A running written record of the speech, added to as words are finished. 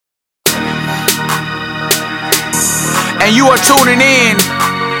And you are tuning in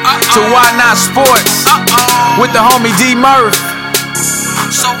to Why Not Sports with the homie D Murph.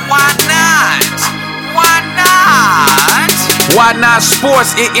 So why not? Why not? Why Not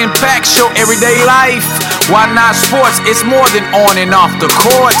Sports? It impacts your everyday life. Why Not Sports? It's more than on and off the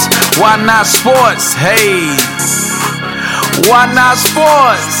court. Why Not Sports? Hey. Why Not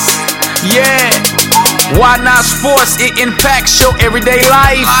Sports? Yeah. Why Not Sports? It impacts your everyday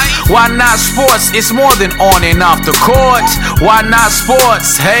life. Why Not Sports? It's more than on and off the court. Why Not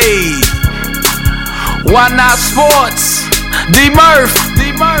Sports? Hey. Why Not Sports? D Murph,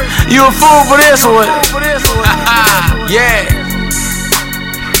 you a fool for this one. Yeah.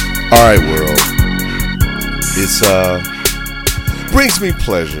 All right, world. It's brings me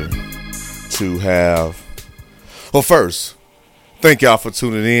pleasure to have. Well, first, thank y'all for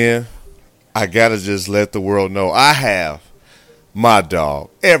tuning in. I gotta just let the world know I have my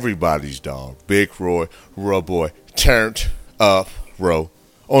dog, everybody's dog, Big Roy, boy, turned up, Ro,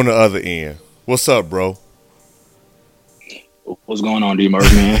 on the other end. What's up, bro? What's going on, D Murph,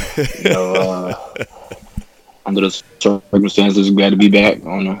 man? Under the circumstances, glad to be back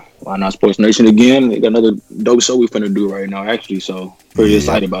on the Why Not Sports Nation again. We got another dope show we're finna do right now, actually, so pretty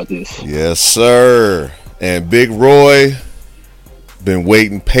excited about this. Yes, sir. And Big Roy been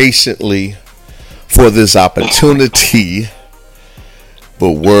waiting patiently for this opportunity,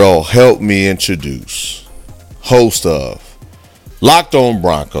 but world, help me introduce host of Locked On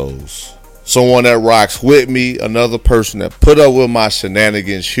Broncos, someone that rocks with me, another person that put up with my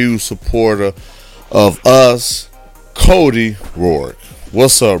shenanigans, huge supporter of us, Cody Roark.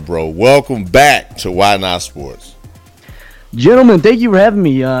 What's up, bro? Welcome back to Why Not Sports. Gentlemen, thank you for having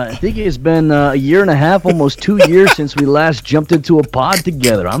me. I think it's been a year and a half, almost 2 years since we last jumped into a pod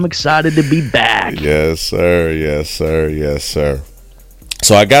together. I'm excited to be back. Yes, sir. Yes, sir. Yes, sir.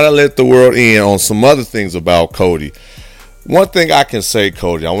 So I got to let the world in on some other things about Cody. One thing I can say,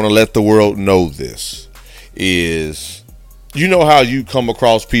 Cody, I want to let the world know this, is you know how you come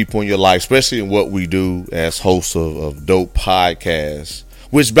across people in your life, especially in what we do as hosts of dope podcasts,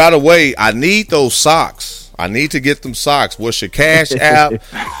 which, by the way, I need those socks. I need to get them socks. What's your Cash App?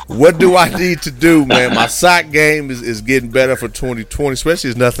 What do I need to do, man? My sock game is getting better for 2020, especially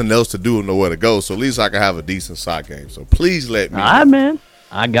there's nothing else to do and nowhere to go. So at least I can have a decent sock game. So please let me know. All right, man.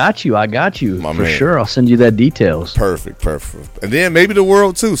 I got you. My for man. sure. I'll send you that details. Perfect. And then maybe the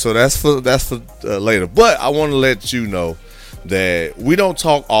world too. So that's for later. But I want to let you know that we don't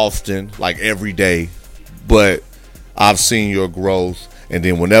talk often, like every day, but I've seen your growth. And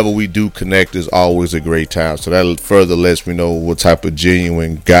then whenever we do connect, it's always a great time. So that further lets me know what type of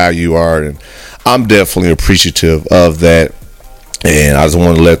genuine guy you are. And I'm definitely appreciative of that. And I just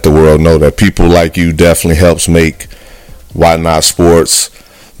want to let the world know that people like you definitely helps make Why Not Sports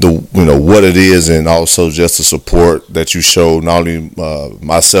what it is, and also just the support that you show not only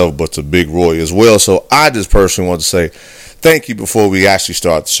myself but to Big Roy as well. So I just personally want to say thank you before we actually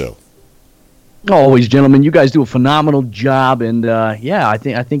start the show. Always, gentlemen. You guys do a phenomenal job, and I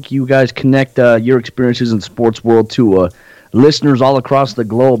think you guys connect your experiences in the sports world to listeners all across the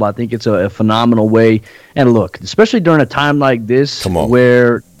globe. I think it's a phenomenal way. And look, especially during a time like this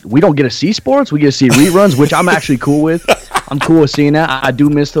where we don't get to see sports, we get to see reruns, which I'm actually cool with. I'm cool with seeing that. I do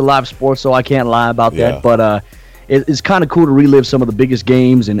miss the live sports, so I can't lie about that. But it's kind of cool to relive some of the biggest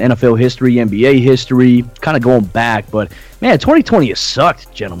games in NFL history, NBA history, kind of going back. But, man, 2020 has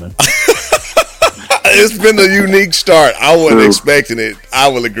sucked, gentlemen. It's been a unique start. I wasn't expecting it. I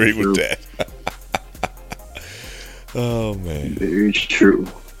will agree with that. Oh, man. Very true.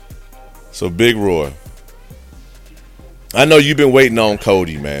 So, Big Roy, I know you've been waiting on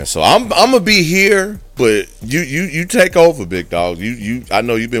Cody, man. So I'm gonna be here, but you take over, big dog. I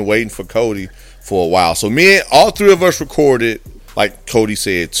know you've been waiting for Cody for a while. So all three of us recorded, like Cody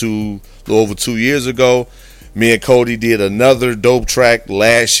said, a little over 2 years ago. Me and Cody did another dope track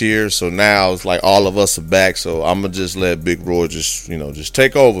last year, so now it's like all of us are back. So I'm gonna just let Big Roy just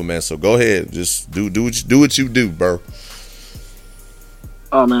take over, man. So go ahead, just do what you do, bro.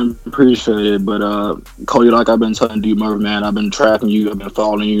 Oh, man, appreciate it. But, Cody, like I've been telling D Murph, man, I've been tracking you, I've been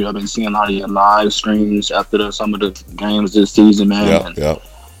following you, I've been seeing a lot of your live streams after some of the games this season, man. Yeah.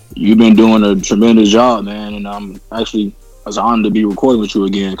 You've been doing a tremendous job, man, and I'm actually I was honored to be recording with you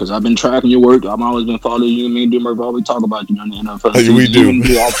again because I've been tracking your work. I've always been following you. Me and D Murph always talk about you during the NFL season. We do. Even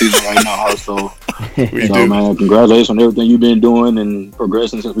the offseason right now. So, we do. Man, congratulations on everything you've been doing and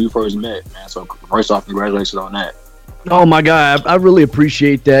progressing since we first met, man. So, first off, congratulations on that. Oh my God, I really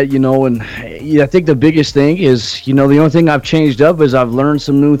appreciate that, and I think the biggest thing is, the only thing I've changed up is I've learned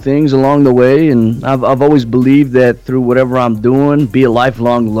some new things along the way, and I've always believed that through whatever I'm doing, be a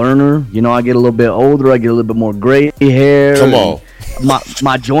lifelong learner. I get a little bit older, I get a little bit more gray hair. Come on.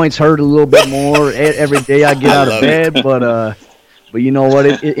 My joints hurt a little bit more every day I get out of bed, but you know what?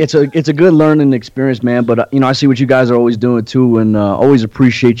 It's a good learning experience, man. But I see what you guys are always doing too, and always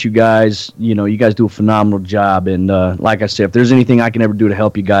appreciate you guys. You guys do a phenomenal job, and like I said, if there's anything I can ever do to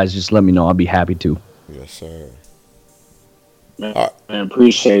help you guys, just let me know. I'll be happy to. Yes, sir. Man, I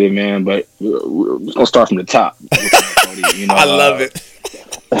appreciate it, man. But we're gonna start from the top. I love it.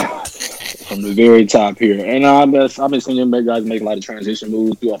 From the very top here, and I've been seeing you guys make a lot of transition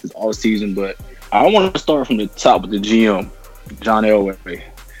moves throughout this all season, but I want to start from the top with the GM. John Elway.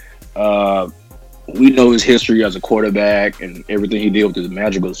 We know his history as a quarterback and everything he did with the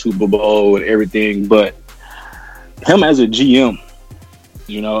magical Super Bowl and everything, but him as a GM,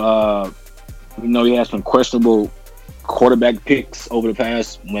 we know he has some questionable quarterback picks over the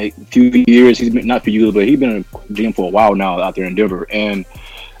past few years. He's been not few years, but he's been a GM for a while now out there in Denver. And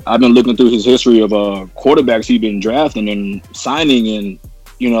I've been looking through his history of quarterbacks he's been drafting and signing, and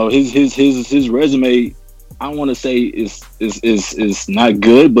his resume, I want to say is not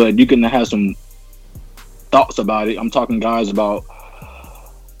good, but you can have some thoughts about it. I'm talking guys about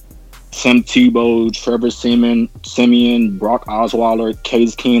Tim Tebow, Trevor Siemian, Brock Osweiler,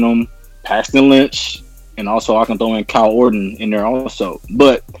 Case Keenum, Paxton Lynch, and also I can throw in Kyle Orton in there also.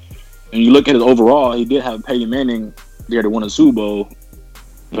 But when you look at it overall, he did have Peyton Manning there to win a Super Bowl,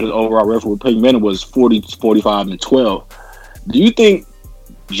 but his overall record with Peyton Manning was 40, 45, and 12. Do you think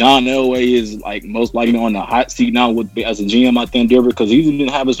John Elway is most likely on the hot seat now as a GM out there in Denver, because he's been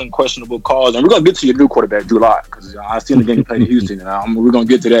having some questionable calls? And we're gonna get to your new quarterback, Drew Lock, because I seen the game he played in Houston, and we're gonna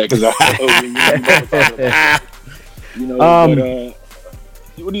get to that because but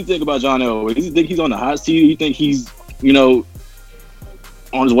what do you think about John Elway? Do you think he's on the hot seat? Do you think he's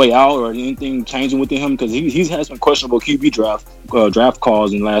on his way out, or anything changing with him? Because he's had some questionable QB draft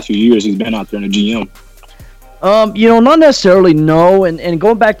calls in the last few years. He's been out there in the GM. Not necessarily, no. And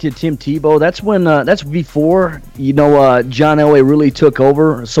going back to Tim Tebow, that's before, John Elway really took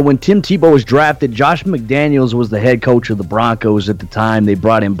over. So when Tim Tebow was drafted, Josh McDaniels was the head coach of the Broncos at the time. They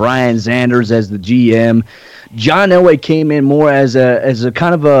brought in Brian Zanders as the GM. John Elway came in more as a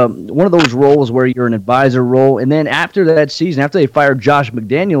kind of one of those roles where you're an advisor role. And then after that season, after they fired Josh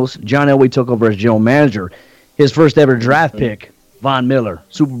McDaniels, John Elway took over as general manager. His first ever draft pick, Von Miller,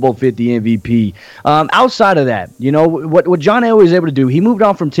 Super Bowl 50 MVP. Outside of that, what John Elway was able to do, he moved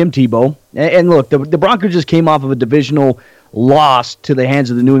on from Tim Tebow. And look, the Broncos just came off of a divisional loss to the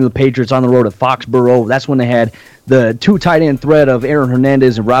hands of the New England Patriots on the road at Foxborough. That's when they had the two tight end threat of Aaron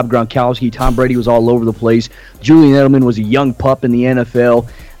Hernandez and Rob Gronkowski. Tom Brady was all over the place. Julian Edelman was a young pup in the NFL.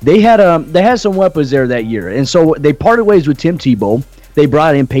 They had some weapons there that year. And so they parted ways with Tim Tebow. They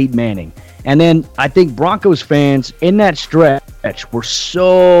brought in Peyton Manning. And then I think Broncos fans in that stretch were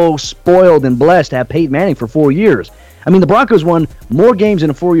so spoiled and blessed to have Peyton Manning for 4 years. I mean, the Broncos won more games in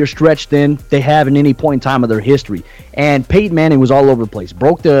a 4-year stretch than they have in any point in time of their history. And Peyton Manning was all over the place.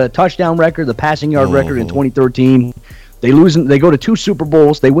 Broke the touchdown record, the passing yard record in 2013. They go to 2 Super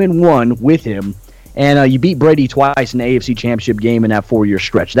Bowls. They win 1 with him. And you beat Brady twice in the AFC Championship game in that 4-year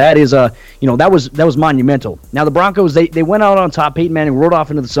stretch. That is, that was monumental. Now the Broncos, they went out on top. Peyton Manning rode off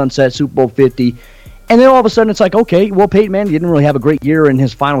into the sunset, Super Bowl 50. And then all of a sudden it's like, okay, well, Peyton Manning didn't really have a great year in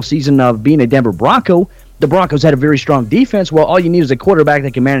his final season of being a Denver Bronco. The Broncos had a very strong defense. Well, all you need is a quarterback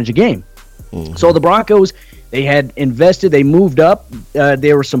that can manage a game. Mm-hmm. So the Broncos, they had invested. They moved up.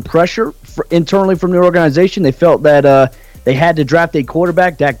 There was some pressure internally from the organization. They felt that they had to draft a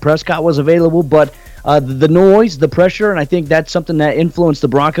quarterback. Dak Prescott was available, but the noise, the pressure, and I think that's something that influenced the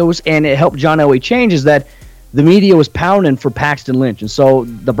Broncos, and it helped John Elway change, is that the media was pounding for Paxton Lynch. And so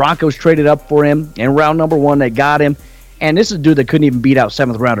the Broncos traded up for him. In round number 1, they got him. And this is a dude that couldn't even beat out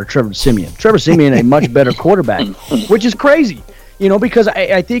 7th rounder Trevor Siemian. Trevor Siemian, a much better quarterback, which is crazy, because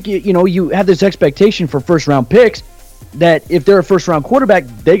I think, you have this expectation for first-round picks that if they're a first-round quarterback,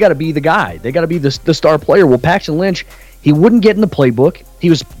 they got to be the guy. They got to be the star player. Well, Paxton Lynch, he wouldn't get in the playbook. He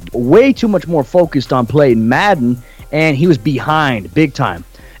was way too much more focused on playing Madden, and he was behind big time.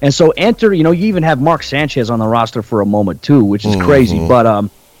 And so you even have Mark Sanchez on the roster for a moment too, which is crazy.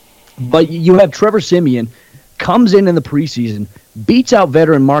 But you have Trevor Siemian comes in the preseason, beats out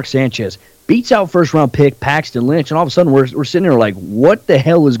veteran Mark Sanchez, beats out first-round pick Paxton Lynch, and all of a sudden we're sitting there like, what the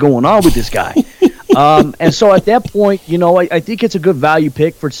hell is going on with this guy? And so at that point, I think it's a good value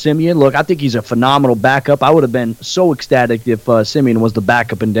pick for Siemian. Look, I think he's a phenomenal backup. I would have been so ecstatic if Siemian was the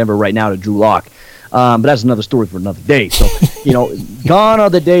backup in Denver right now to Drew Lock. But that's another story for another day. So, gone are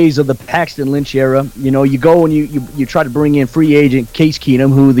the days of the Paxton Lynch era. You go and you try to bring in free agent Case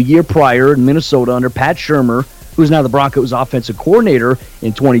Keenum, who the year prior in Minnesota under Pat Shurmur, who's now the Broncos offensive coordinator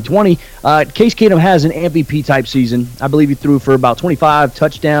in 2020. Case Keenum has an MVP-type season. I believe he threw for about 25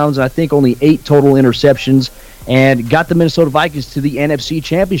 touchdowns, and I think only 8 total interceptions, and got the Minnesota Vikings to the NFC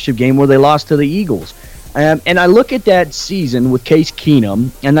Championship game where they lost to the Eagles. And I look at that season with Case Keenum,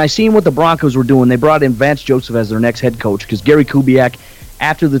 and I seen what the Broncos were doing. They brought in Vance Joseph as their next head coach because Gary Kubiak,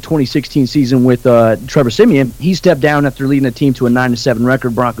 after the 2016 season with Trevor Siemian, he stepped down after leading the team to a 9-7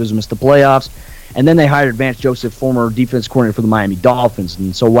 record. Broncos missed the playoffs. And then they hired Vance Joseph, former defense coordinator for the Miami Dolphins.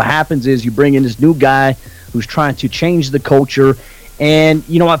 And so what happens is you bring in this new guy who's trying to change the culture. And,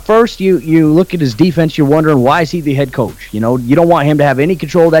 at first you look at his defense, you're wondering, why is he the head coach? You don't want him to have any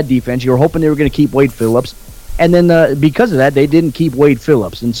control of that defense. You were hoping they were going to keep Wade Phillips. And then because of that, they didn't keep Wade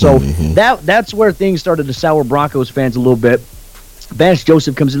Phillips. And so that's where things started to sour Broncos fans a little bit. Vance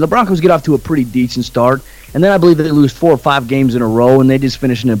Joseph comes in. The Broncos get off to a pretty decent start. And then I believe they lose 4 or 5 games in a row, and they just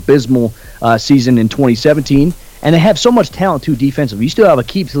finish an abysmal season in 2017. And they have so much talent, too, defensively. You still have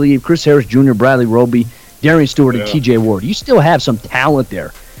Aqib Talib, Chris Harris Jr., Bradley Roby, Darian Stewart, and T.J. Ward. You still have some talent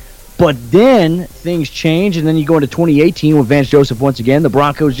there. But then things change, and then you go into 2018 with Vance Joseph once again. The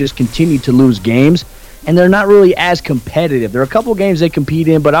Broncos just continue to lose games, and they're not really as competitive. There are a couple of games they compete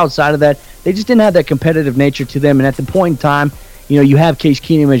in, but outside of that, they just didn't have that competitive nature to them. And at the point in time, you have Case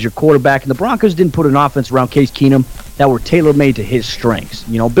Keenum as your quarterback, and the Broncos didn't put an offense around Case Keenum that were tailor-made to his strengths.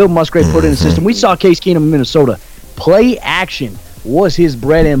 Bill Musgrave put in a system. We saw Case Keenum in Minnesota. Play action was his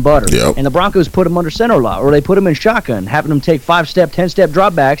bread and butter. Yep. And the Broncos put him under center a lot, or they put him in shotgun, having him take 5-step, 10-step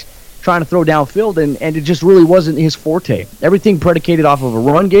dropbacks, trying to throw downfield, and it just really wasn't his forte. Everything predicated off of a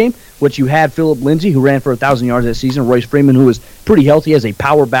run game, which you had Phillip Lindsay, who ran for 1,000 yards that season, Royce Freeman, who was pretty healthy as a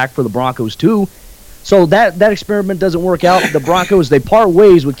power back for the Broncos, too. So that experiment doesn't work out. The Broncos, they part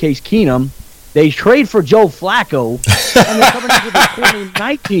ways with Case Keenum. They trade for Joe Flacco, and they're coming into the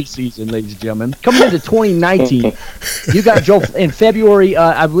 2019 season, ladies and gentlemen. Coming into 2019, you got Joe in February,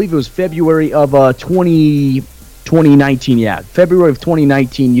 I believe it was February of 2019, yeah. February of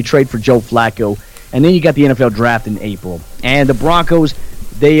 2019, you trade for Joe Flacco, and then you got the NFL draft in April. And the Broncos,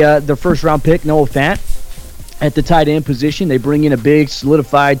 their first-round pick, Noah Fant, at the tight end position. They bring in a big,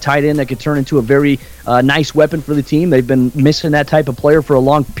 solidified tight end that could turn into a very nice weapon for the team. They've been missing that type of player for a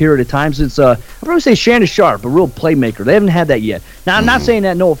long period of time since, I'd probably say Shannon Sharp, a real playmaker. They haven't had that yet. Now, I'm not saying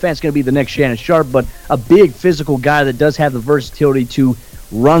that Noah Fant's going to be the next Shannon Sharp, but a big physical guy that does have the versatility to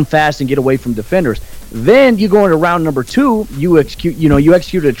run fast and get away from defenders. Then you go into round number 2. You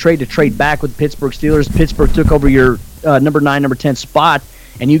executed a trade back with the Pittsburgh Steelers. Pittsburgh took over your number 9, number 10 spot,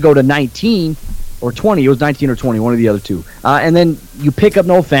 and you go to 19 or 20. It was 19 or 20, one of the other two. And then you pick up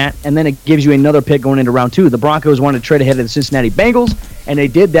Noah Fant, and then it gives you another pick going into round 2. The Broncos wanted to trade ahead of the Cincinnati Bengals, and they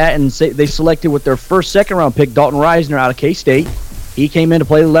did that, and they selected with their first second-round pick, Dalton Reisner out of K-State. He came in to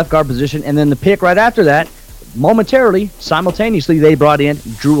play the left guard position, and then the pick right after that, simultaneously, they brought in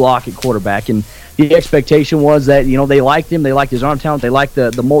Drew Lock at quarterback, and the expectation was that, they liked him, they liked his arm talent, they liked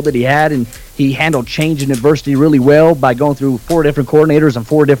the mold that he had, and he handled change and adversity really well by going through 4 different coordinators and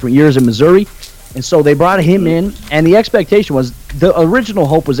 4 different years in Missouri. And so they brought him in, and the expectation was, the original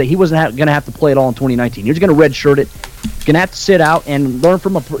hope was that he wasn't going to have to play at all in 2019. He was going to redshirt it, going to have to sit out and learn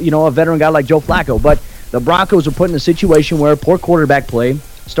from a veteran guy like Joe Flacco. But the Broncos were put in a situation where poor quarterback play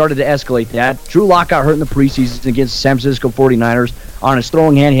started to escalate that. Drew Lock got hurt in the preseason against the San Francisco 49ers. On his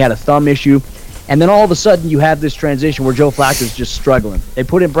throwing hand, he had a thumb issue. And then all of a sudden, you have this transition where Joe Flacco's just struggling. They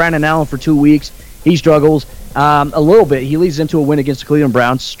put in Brandon Allen for 2 weeks. He struggles a little bit. He leads into a win against the Cleveland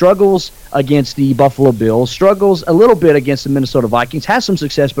Browns, struggles against the Buffalo Bills, struggles a little bit against the Minnesota Vikings, has some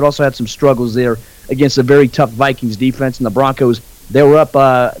success, but also had some struggles there against a very tough Vikings defense. And the Broncos, they were up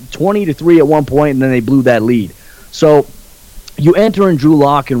 20-3 at one point, and then they blew that lead. So you enter in Drew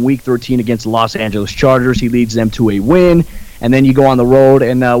Lock in Week 13 against the Los Angeles Chargers. He leads them to a win. And then you go on the road,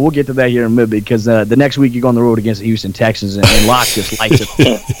 and we'll get to that here in a minute because the next week you go on the road against the Houston Texans, and Locke just lights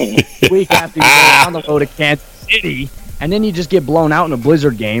it. Week after you go on the road to Kansas City, and then you just get blown out in a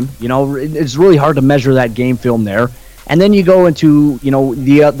blizzard game. It's really hard to measure that game film there. And then you go into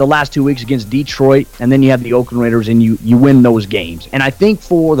the last 2 weeks against Detroit, and then you have the Oakland Raiders, and you win those games. And I think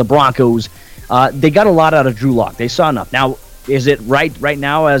for the Broncos, they got a lot out of Drew Lock. They saw enough. Now, is it right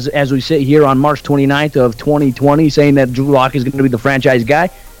now as we sit here on March 29th of 2020 saying that Drew Lock is going to be the franchise guy?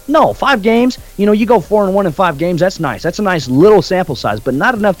 No, 5 games. You go 4-1 in 5 games. That's nice. That's a nice little sample size, but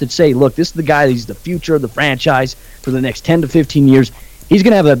not enough to say, look, this is the guy. He's the future of the franchise for the next 10 to 15 years. He's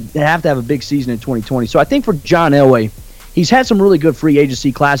going to have to have a big season in 2020. So I think for John Elway, he's had some really good free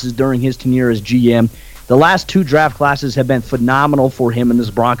agency classes during his tenure as GM. The last 2 draft classes have been phenomenal for him and this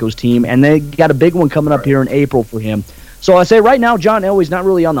Broncos team, and they got a big one coming up here in April for him. So I say right now, John Elway's not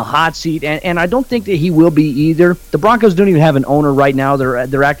really on the hot seat, and I don't think that he will be either. The Broncos don't even have an owner right now.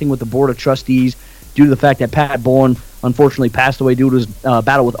 They're acting with the board of trustees due to the fact that Pat Bowlen unfortunately passed away due to his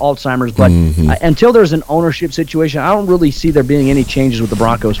battle with Alzheimer's. But until there's an ownership situation, I don't really see there being any changes with the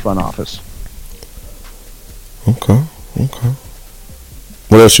Broncos front office. Okay.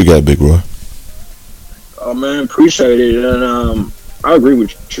 What else you got, Big Roy? Oh man, appreciate it, and I agree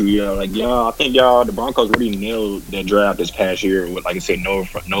with you. Yeah, I think the Broncos really nailed their draft this past year with, like I said, Noah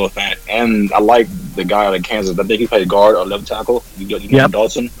Fant, and I like the guy out of Kansas. I think he played guard or left tackle. You know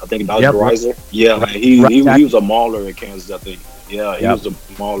Dawson. I think Dawson Riser. Yeah, man, he was a mauler at Kansas. I think. Yeah, he was a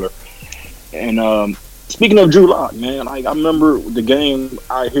mauler. And speaking of Drew Lock, man, I remember the game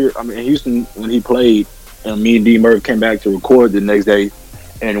Houston when he played, and me and D Murph came back to record the next day.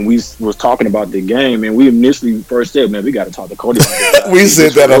 And we was talking about the game, and we initially first said, "Man, we got to talk to Cody." We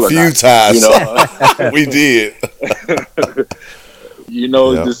said that a few times. We did.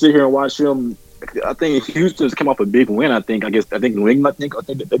 To sit here and watch him. I think Houston's come off a big win. I think New England. I think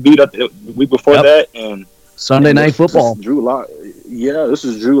they beat up the week before that, and Sunday Night Football. Drew Lock. Yeah, this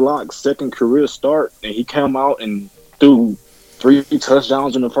is Drew Lock's second career start, and he came out and threw 3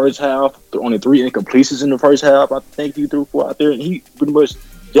 touchdowns in the first half, only 3 incompletions in the first half. I think he threw 4 out there, and he pretty much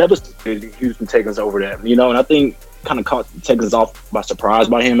devastated Houston Texans over that. And I think kind of caught the Texans off by surprise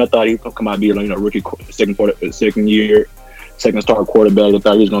by him. I thought he'd come out and be rookie second star quarterback. I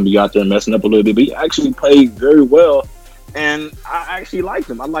thought he was going to be out there messing up a little bit, but he actually played very well. And I actually liked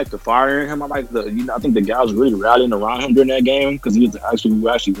him. I liked the fire in him. I liked I think the guys really rallying around him during that game because we actually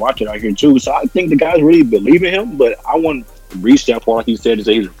watching out here too. So I think the guys really believe in him, but I wouldn't reach that far, like you said, to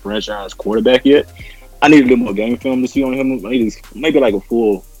say he's a franchise quarterback yet. I need a little more game film to see on him. Maybe like a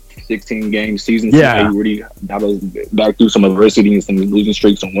full 16-game season. Yeah. He really got us back through some adversity and some losing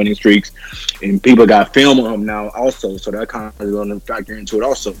streaks, some winning streaks. And people got film on him now also, so that kind of going to factor into it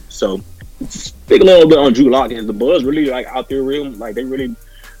also. So speak a little bit on Drew Lock. Is the buzz really out there real? Like they really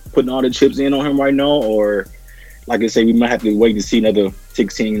putting all the chips in on him right now? Or like I said, we might have to wait to see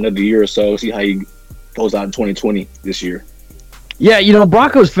another year or so, see how he goes out in 2020 this year. Yeah,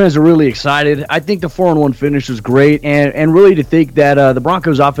 Broncos fans are really excited. I think the 4-1 finish was great, and really to think that the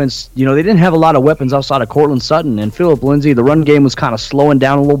Broncos offense, they didn't have a lot of weapons outside of Cortland Sutton and Phillip Lindsay. The run game was kind of slowing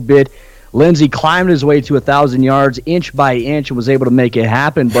down a little bit. Lindsay climbed his way to 1,000 yards inch by inch and was able to make it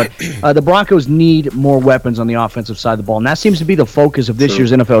happen. But the Broncos need more weapons on the offensive side of the ball, and that seems to be the focus of this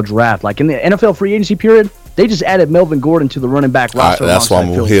year's NFL draft. Like in the NFL free agency period, they just added Melvin Gordon to the running back roster. That's what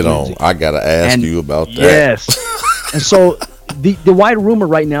I'm going to hit on. I got to ask you about that. Yes. And so the wide rumor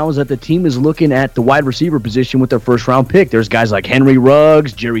right now is that the team is looking at the wide receiver position with their first-round pick. There's guys like Henry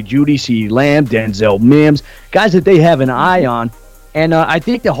Ruggs, Jerry Jeudy, CeeDee Lamb, Denzel Mims, guys that they have an eye on. And I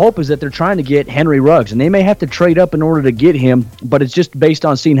think the hope is that they're trying to get Henry Ruggs, and they may have to trade up in order to get him, but it's just based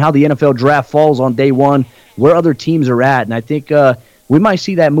on seeing how the NFL draft falls on day one, where other teams are at. And I think we might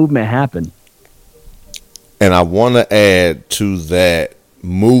see that movement happen. And I want to add to that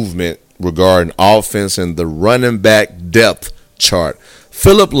movement regarding offense and the running back depth chart.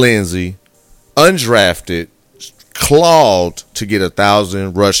 Phillip Lindsay, undrafted, clawed to get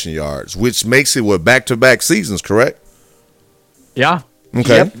 1,000 rushing yards, which makes it back-to-back seasons, correct? Yeah.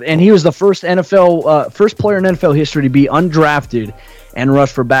 Okay. Yep. And he was the first player in NFL history to be undrafted and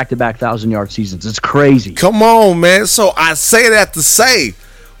rush for back-to-back 1,000-yard seasons. It's crazy. Come on, man. So I say that to say,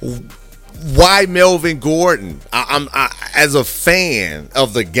 why Melvin Gordon? I as a fan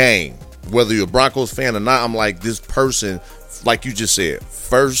of the game, whether you're a Broncos fan or not, I'm like, this person, like you just said,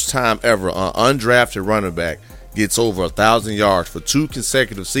 first time ever, an undrafted running back gets over 1,000 yards for 2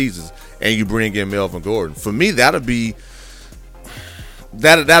 consecutive seasons, and you bring in Melvin Gordon. For me, that'll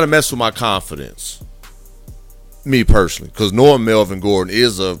mess with my confidence, me personally, because knowing Melvin Gordon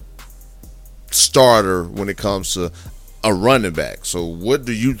is a starter when it comes to a running back. So what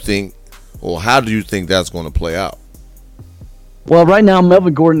do you think, or how do you think that's going to play out? Well, right now,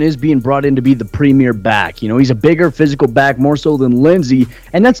 Melvin Gordon is being brought in to be the premier back. He's a bigger physical back, more so than Lindsay,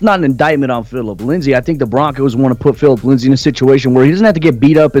 and that's not an indictment on Phillip Lindsay. I think the Broncos want to put Phillip Lindsay in a situation where he doesn't have to get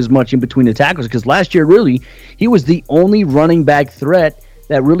beat up as much in between the tackles, because last year, really, he was the only running back threat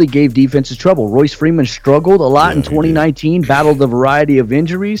that really gave defenses trouble. Royce Freeman struggled a lot in 2019, battled a variety of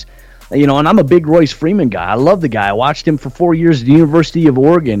injuries. And I'm a big Royce Freeman guy. I love the guy. I watched him for 4 years at the University of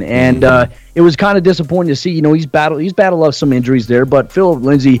Oregon, and it was kind of disappointing to see. He's battled some injuries there, but Phillip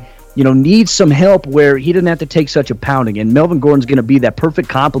Lindsay needs some help where he doesn't have to take such a pounding. And Melvin Gordon's going to be that perfect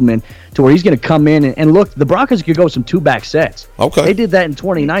complement to where he's going to come in. And look, the Broncos could go some 2-back sets. Okay. They did that in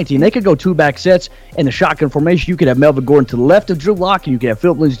 2019. They could go 2-back sets in the shotgun formation. You could have Melvin Gordon to the left of Drew Lock, and you could have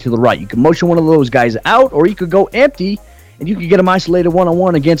Philip Lindsay to the right. You could motion one of those guys out, or you could go empty, and you could get him isolated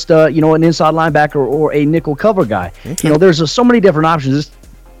one-on-one against an inside linebacker or a nickel cover guy. Okay. There's so many different options.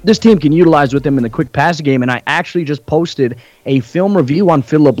 This team can utilize with him in the quick passing game, and I actually just posted a film review on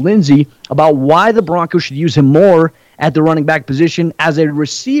Philip Lindsay about why the Broncos should use him more at the running back position as a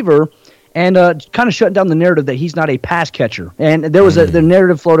receiver, and kind of shutting down the narrative that he's not a pass catcher. And there was the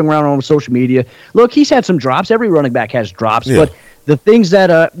narrative floating around on social media. Look, he's had some drops. Every running back has drops, but the things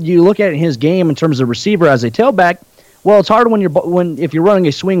that you look at in his game in terms of receiver as a tailback, well, it's hard if you're running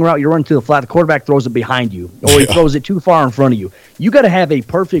a swing route, you're running to the flat, the quarterback throws it behind you, or he throws it too far in front of you. You got to have a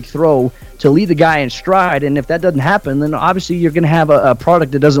perfect throw to lead the guy in stride, and if that doesn't happen, then obviously you're going to have a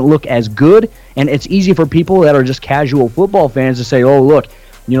product that doesn't look as good, and it's easy for people that are just casual football fans to say, oh, look,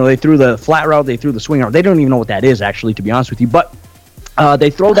 they threw the flat route, they threw the swing route. They don't even know what that is, actually, to be honest with you, but they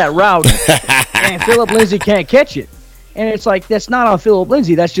throw that route, and Philip Lindsay can't catch it. And it's like, that's not on Philip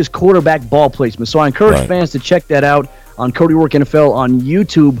Lindsay. That's just quarterback ball placement. So I encourage fans to check that out on Cody Roark NFL on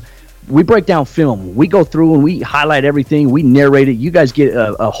YouTube. We break down film. We go through and we highlight everything. We narrate it. You guys get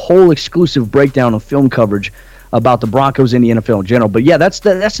a whole exclusive breakdown of film coverage about the Broncos and the NFL in general. But, yeah, that's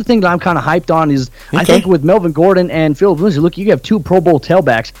the thing that I'm kind of hyped on is I think with Melvin Gordon and Philip Lindsay, look, you have 2 Pro Bowl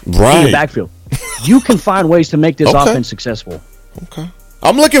tailbacks in the backfield. You can find ways to make this offense successful. Okay.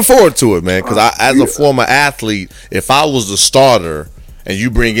 I'm looking forward to it, man, because as a former athlete, if I was the starter and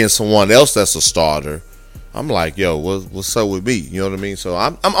you bring in someone else that's a starter, I'm like, yo, what's up with me? You know what I mean? So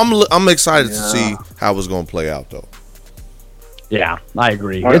I'm excited to see how it's going to play out, though. Yeah, I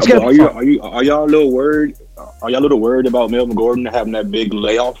agree. Are y'all a little worried? Are y'all a little worried about Melvin Gordon having that big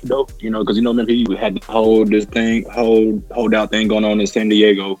layoff, though? Because remember he had to hold out thing going on in San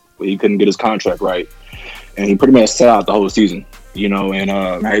Diego, where he couldn't get his contract right, and he pretty much sat out the whole season. And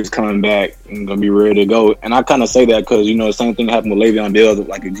now he's coming back and gonna be ready to go. And I kind of say that because the same thing happened with Le'Veon Bell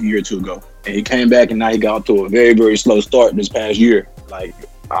like a year or two ago, and he came back and now he got to a very, very slow start this past year. Like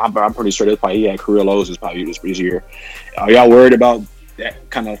I'm pretty sure that's probably he had career lows this year. Are y'all worried about that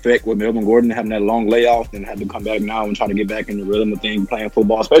kind of effect with Melvin Gordon having that long layoff and had to come back now and try to get back in the rhythm of things, playing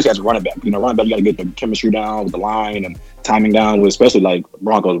football, especially as a running back? Running back, you got to get the chemistry down with the line and timing down with, especially like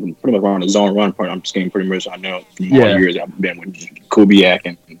Broncos, pretty much running a zone run part. I'm just getting pretty much, I know, for more years I've been with Kubiak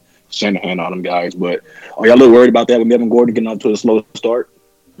and Shanahan, all them guys. But are y'all a little worried about that with Melvin Gordon getting off to a slow start?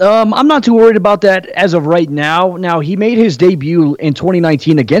 I'm not too worried about that as of right now. Now, he made his debut in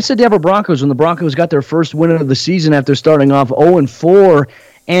 2019 against the Denver Broncos when the Broncos got their first win of the season after starting off 0-4.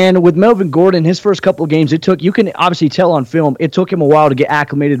 And with Melvin Gordon, his first couple of games, you can obviously tell on film, it took him a while to get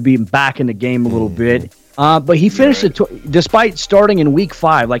acclimated to being back in the game a little bit. But he finished it despite starting in week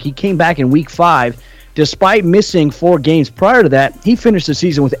 5. Like, he came back in week 5. Despite missing 4 games prior to that, he finished the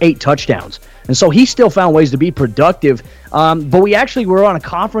season with 8 touchdowns. And so he still found ways to be productive. But we actually were on a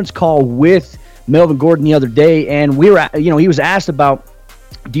conference call with Melvin Gordon the other day, and he was asked about,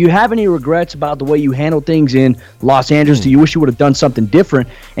 do you have any regrets about the way you handled things in Los Angeles? Do you wish you would have done something different?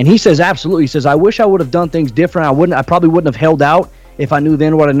 And he says, absolutely. He says, I wish I would have done things different. I probably wouldn't have held out if I knew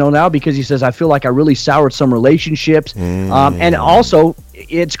then what I know now, because he says, I feel like I really soured some relationships. And also,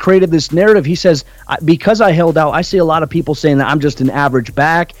 it's created this narrative. He says, because I held out, I see a lot of people saying that I'm just an average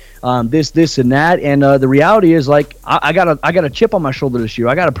back, this, and that. And the reality is, like, I got a chip on my shoulder this year.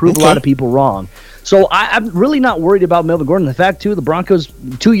 I got to prove a lot of people wrong. So I'm really not worried about Melvin Gordon. The fact, too, the Broncos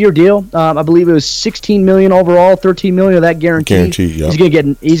 2-year deal, I believe it was $16 million overall, $13 million of that guaranteed. He's going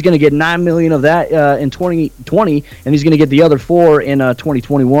to get $9 million of that in 2020, and he's going to get the other $4 in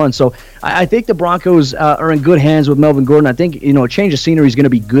 2021. So I think the Broncos are in good hands with Melvin Gordon. I think a change of scenery is going to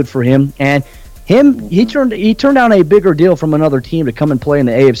be good for him. And he turned down a bigger deal from another team to come and play in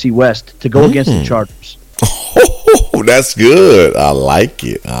the AFC West to go against the Chargers. Oh, that's good. I like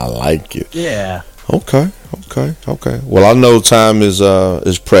it. Yeah. Okay. Well, I know time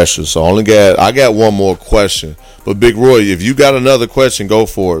is precious, so I got one more question. But Big Roy, if you got another question, go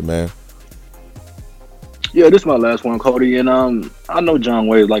for it, man. Yeah, this is my last one, Cody. And I know John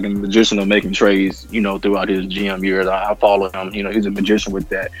Way is like a magician of making trades, throughout his GM years. I follow him. He's a magician with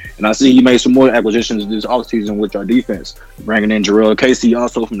that. And I see he made some more acquisitions this offseason with our defense, bringing in Jurrell Casey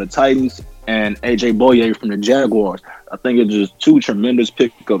also from the Titans and A.J. Boye from the Jaguars. I think it's just 2 tremendous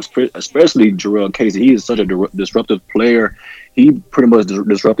pickups, especially Jurrell Casey. He is such a disruptive player. He pretty much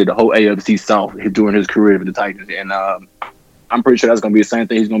disrupted the whole AFC South during his career with the Titans. And I'm pretty sure that's going to be the same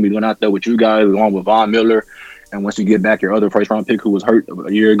thing he's going to be doing out there with you guys, along with Von Miller And once you get back your other first-round pick who was hurt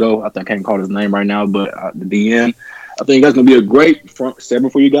a year ago, I can't recall his name right now, but the DN, I think that's going to be a great front seven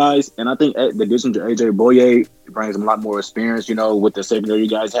for you guys. And I think the addition to A.J. Boye brings him a lot more experience, with the secondary you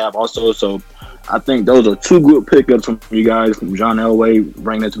guys have also. So I think those are two good pickups from you guys, from John Elway,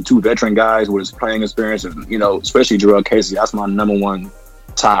 bringing in some two veteran guys with his playing experience, and, especially Jurrell Casey. That's my number one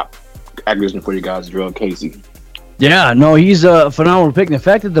top acquisition for you guys, Jurrell Casey. Yeah, no, he's a phenomenal pick. And the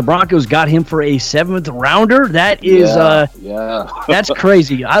fact that the Broncos got him for a 7th rounder, that is that's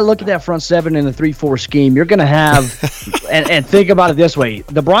crazy. I look at that front seven in the 3-4 scheme. You're going to have, and think about it this way,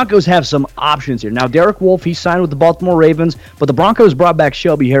 the Broncos have some options here. Now, Derek Wolfe, he signed with the Baltimore Ravens, but the Broncos brought back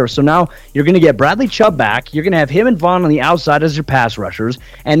Shelby Harris. So now you're going to get Bradley Chubb back. You're going to have him and Vaughn on the outside as your pass rushers.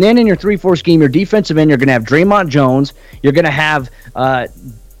 And then in your 3-4 scheme, your defensive end, you're going to have Draymond Jones. You're going to have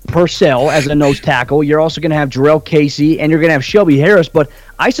Purcell as a nose tackle. You're also going to have Jurrell Casey, and you're going to have Shelby Harris. But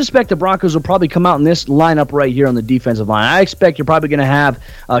I suspect the Broncos will probably come out in this lineup right here on the defensive line. I expect you're probably going to have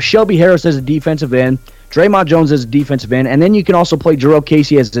Shelby Harris as a defensive end, Draymond Jones as a defensive end, and then you can also play Jurrell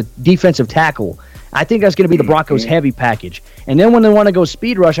Casey as a defensive tackle. I think that's going to be the Broncos' heavy package. And then when they want to go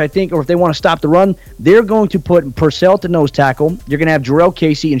speed rush, I think, or if they want to stop the run, they're going to put Purcell to nose tackle. You're going to have Jurrell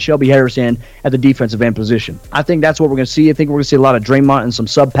Casey and Shelby Harris in at the defensive end position. I think that's what we're going to see. I think we're going to see a lot of Draymond and some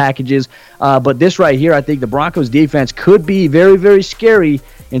sub packages. But this right here, I think the Broncos' defense could be very, very scary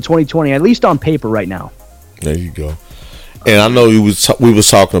in 2020, at least on paper right now. There you go. And I know we was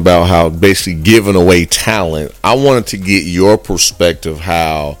talking about how basically giving away talent. I wanted to get your perspective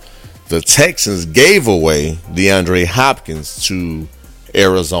how the Texans gave away DeAndre Hopkins to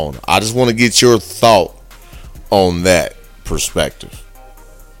Arizona. I just want to get your thought on that perspective.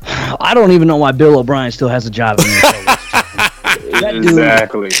 I don't even know why Bill O'Brien still has a job in the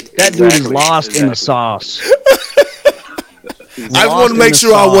That dude is lost in the sauce. I just want to make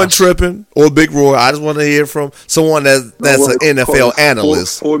sure I wasn't tripping, or Big Roy. I just want to hear from someone that's an NFL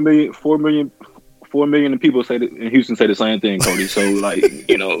analyst. 4 million people in Houston say the same thing, Cody. So, we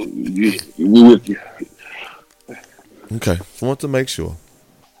with you. Okay, I want to make sure.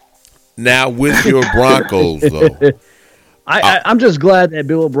 Now, with your Broncos, though. I'm just glad that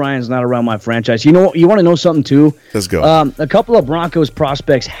Bill O'Brien's not around my franchise. You want to know something, too? Let's go. A couple of Broncos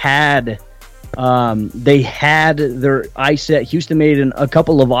prospects had their eyes set. Houston made a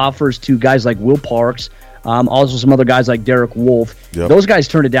couple of offers to guys like Will Parks, also some other guys like Derek Wolfe. Yep. Those guys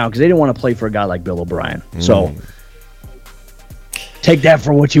turned it down because they didn't want to play for a guy like Bill O'Brien. So take that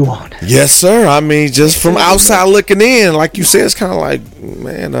for what you want. Yes, sir. I mean, just from outside looking in, like you said, it's kind of like,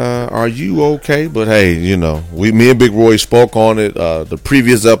 man, are you okay? But hey, me and Big Roy spoke on it the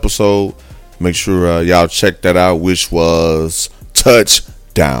previous episode. Make sure y'all check that out, which was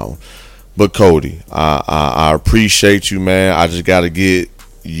Touchdown. But Cody, I appreciate you, man. I just got to get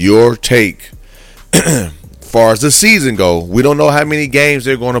your take. As far as the season go, we don't know how many games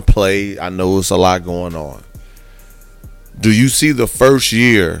they're going to play. I know it's a lot going on. Do you see the first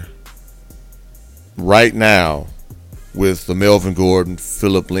year right now with the Melvin Gordon,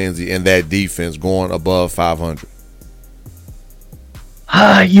 Phillip Lindsay, and that defense going above 500?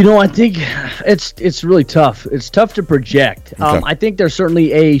 I think it's really tough. It's tough to project. Okay. I think there's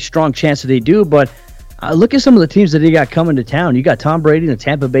certainly a strong chance that they do, but look at some of the teams that they got coming to town. You got Tom Brady and the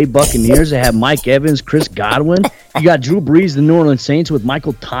Tampa Bay Buccaneers. They have Mike Evans, Chris Godwin. You got Drew Brees, the New Orleans Saints, with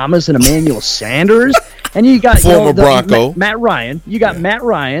Michael Thomas and Emmanuel Sanders. And you got former Bronco Matt Ryan. You got Matt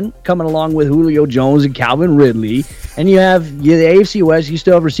Ryan coming along with Julio Jones and Calvin Ridley. And you have the AFC West. You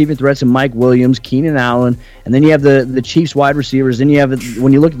still have receiving threats in Mike Williams, Keenan Allen. And then you have the Chiefs wide receivers. Then you have,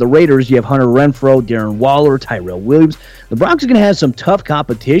 when you look at the Raiders, you have Hunter Renfrow, Darren Waller, Tyrell Williams. The Broncos are going to have some tough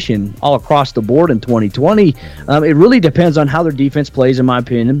competition all across the board in 2020. It really depends on how their defense plays, in my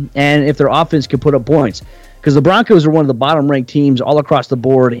opinion, and if their offense can put up points. Because the Broncos are one of the bottom-ranked teams all across the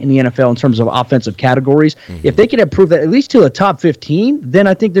board in the NFL in terms of offensive categories. Mm-hmm. If they can improve that at least to the top 15, then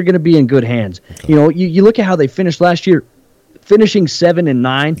I think they're going to be in good hands. Okay. You look at how they finished last year, finishing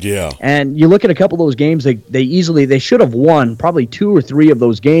 7-9. Yeah. And you look at a couple of those games, they should have won probably 2 or 3 of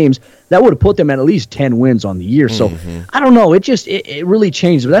those games. That would have put them at least 10 wins on the year. So I don't know. It really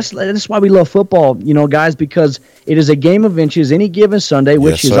changed. But that's why we love football, guys, because it is a game of inches any given Sunday,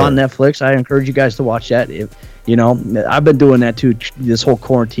 which is on Netflix. I encourage you guys to watch that. I've been doing that too. This whole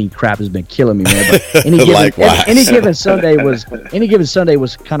quarantine crap has been killing me, man. But any given Sunday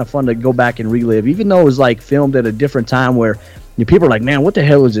was kind of fun to go back and relive, even though it was like filmed at a different time where people are like, man, what the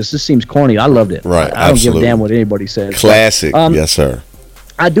hell is this? This seems corny. I loved it. Right. I don't give a damn what anybody says. Classic. Yes, sir.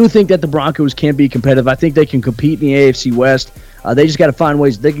 I do think that the Broncos can be competitive. I think they can compete in the AFC West. They just got to find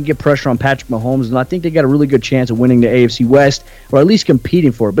ways they can get pressure on Patrick Mahomes, and I think they got a really good chance of winning the AFC West, or at least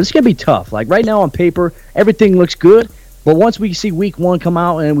competing for it. But it's going to be tough. Like right now on paper, everything looks good, but once we see week one come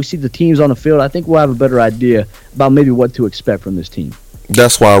out and we see the teams on the field, I think we'll have a better idea about maybe what to expect from this team.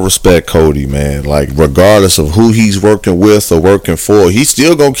 That's why I respect Cody, man. Like, regardless of who he's working with or working for, he's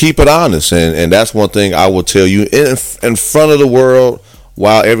still going to keep it honest. And that's one thing I will tell you in front of the world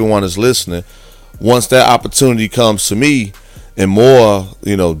while everyone is listening. Once that opportunity comes to me and more,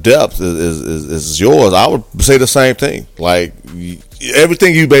 depth is yours, I would say the same thing. Like,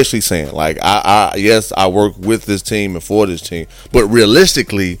 everything you basically saying. Like, yes, I work with this team and for this team. But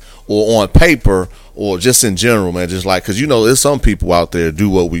realistically or on paper or just in general, man, just like, because, there's some people out there do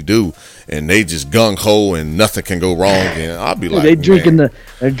what we do and they just gung-ho and nothing can go wrong. And I'll be like,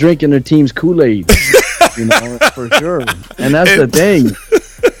 they're drinking their team's Kool-Aid, for sure. And that's the thing.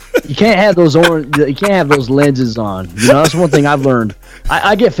 You can't have those lenses on. That's one thing I've learned.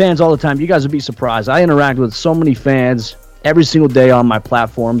 I get fans all the time. You guys would be surprised. I interact with so many fans every single day on my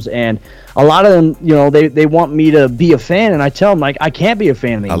platforms, and a lot of them, they want me to be a fan, and I tell them, like, I can't be a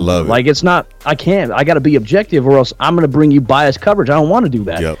fan anymore. I love it. Like, it's not, I can't. I got to be objective, or else I'm going to bring you biased coverage. I don't want to do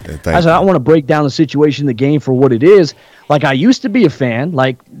that. Yep, I want to break down the situation, the game for what it is. Like, I used to be a fan.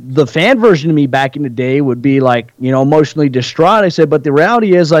 Like, the fan version of me back in the day would be, like, emotionally distraught. I said, but the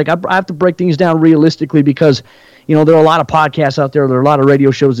reality is, like, I have to break things down realistically because, there are a lot of podcasts out there. There are a lot of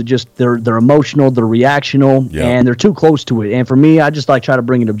radio shows that just, they're emotional, they're reactional, and they're too close to it. And for me, I just try to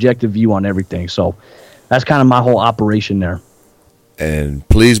bring an objective view on everything. So that's kind of my whole operation there. And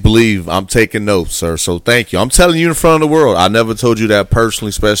please believe I'm taking notes, sir. So thank you. I'm telling you in front of the world. I never told you that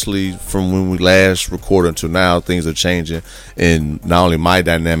personally, especially from when we last recorded until now. Things are changing in not only my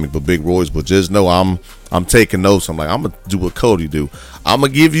dynamic but Big Roy's. But just know I'm taking notes. I'm like, I'm gonna do what Cody do. I'm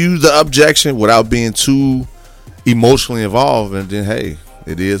gonna give you the objection without being too emotionally involved, and then hey,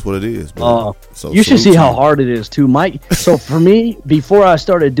 it is what it is. So you should see how hard it is too, Mike. So for me, before I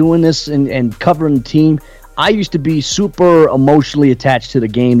started doing this and covering the team, I used to be super emotionally attached to the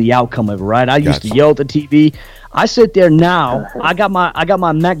game, the outcome of it, right? I used to yell at the TV. I sit there now. I got my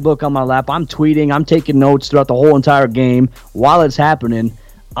MacBook on my lap. I'm tweeting. I'm taking notes throughout the whole entire game while it's happening.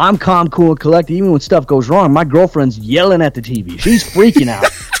 I'm calm, cool, and collected. Even when stuff goes wrong, my girlfriend's yelling at the TV. She's freaking out.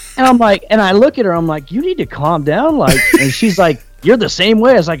 And I'm like, and I look at her, I'm like, you need to calm down. Like, and she's like, you're the same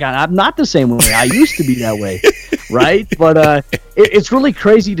way. I was like, I'm not the same way. I used to be that way. Right. But it's really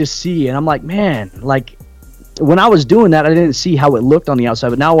crazy to see. And I'm like, man, like when I was doing that, I didn't see how it looked on the outside.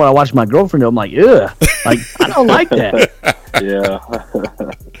 But now when I watch my girlfriend, I'm like, ugh, like, I don't like that. Yeah.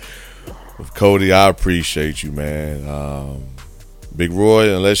 Cody, I appreciate you, man. Big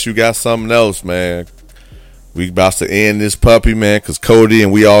Roy, unless you got something else, man, we about to end this puppy, man, because Cody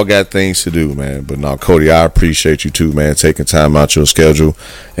and we all got things to do, man. But no, Cody, I appreciate you too, man, taking time out your schedule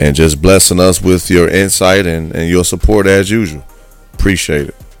and just blessing us with your insight and your support as usual. Appreciate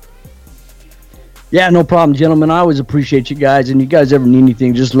it. Yeah, no problem, gentlemen. I always appreciate you guys, and you guys ever need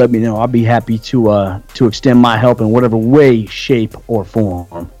anything, just let me know. I'll be happy to extend my help in whatever way, shape, or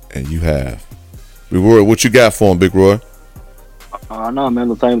form. And you have. Big Roy, what you got for him, Big Roy? No, man,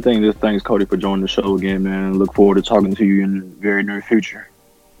 the same thing. Just thanks, Cody, for joining the show again, man. Look forward to talking to you in the very near future.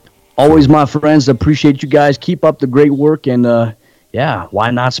 Always, my friends. Appreciate you guys. Keep up the great work, and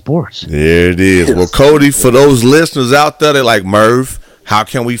why not sports? There it is. Well, Cody, for those listeners out there that like, Merv, how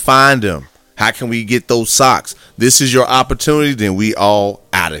can we find them? How can we get those socks? This is your opportunity, then we all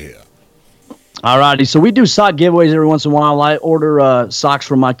out of here. All righty, so we do sock giveaways every once in a while. I order socks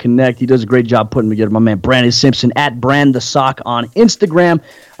from my Connect. He does a great job putting them together. My man Brandon Simpson at Brand the Sock on Instagram.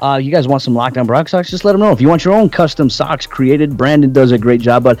 You guys want some Lockdown Broncos socks? Just let them know. If you want your own custom socks created, Brandon does a great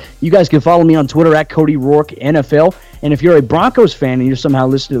job. But you guys can follow me on Twitter at Cody Rourke NFL. And if you're a Broncos fan and you're somehow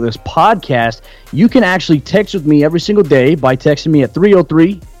listening to this podcast, you can actually text with me every single day by texting me at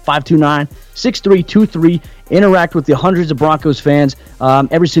 303-529-6323. Interact with the hundreds of Broncos fans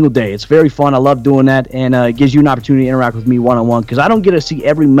every single day. It's very fun. I love doing that, and it gives you an opportunity to interact with me one-on-one because I don't get to see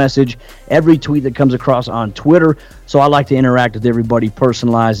every message, every tweet that comes across on Twitter. So I like to interact with everybody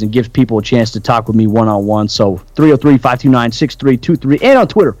personalized and gives people a chance to talk with me one-on-one. So 303-529-6323 and on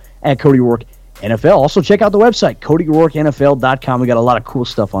Twitter at Cody Rourke NFL. Also check out the website, CodyRourkeNFL.com. We got a lot of cool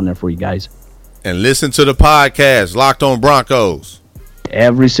stuff on there for you guys. And listen to the podcast, Locked On Broncos.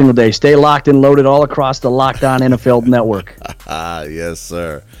 Every single day. Stay locked and loaded all across the Locked On NFL network. Yes,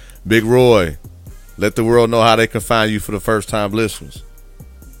 sir. Big Roy, let the world know how they can find you for the first-time listeners.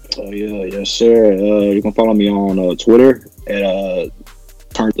 Yes, sir. You can follow me on Twitter at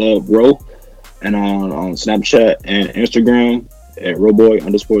Turned Up Bro, and on Snapchat and Instagram at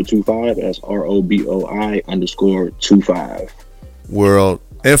Roboy_25. That's ROBOI_25. world,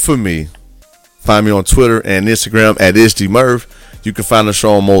 and for me, find me on Twitter and Instagram at ItsDMurph. You can find the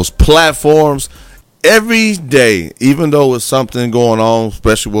show on most platforms every day, even though it's something going on,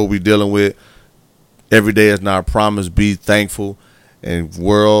 especially what we're dealing with. Every day is not a promise. Be thankful. And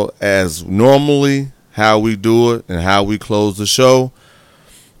world, as normally how we do it and how we close the show,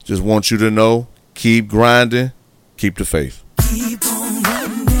 just want you to know, keep grinding, keep the faith. Keep on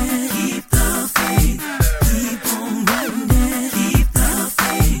running.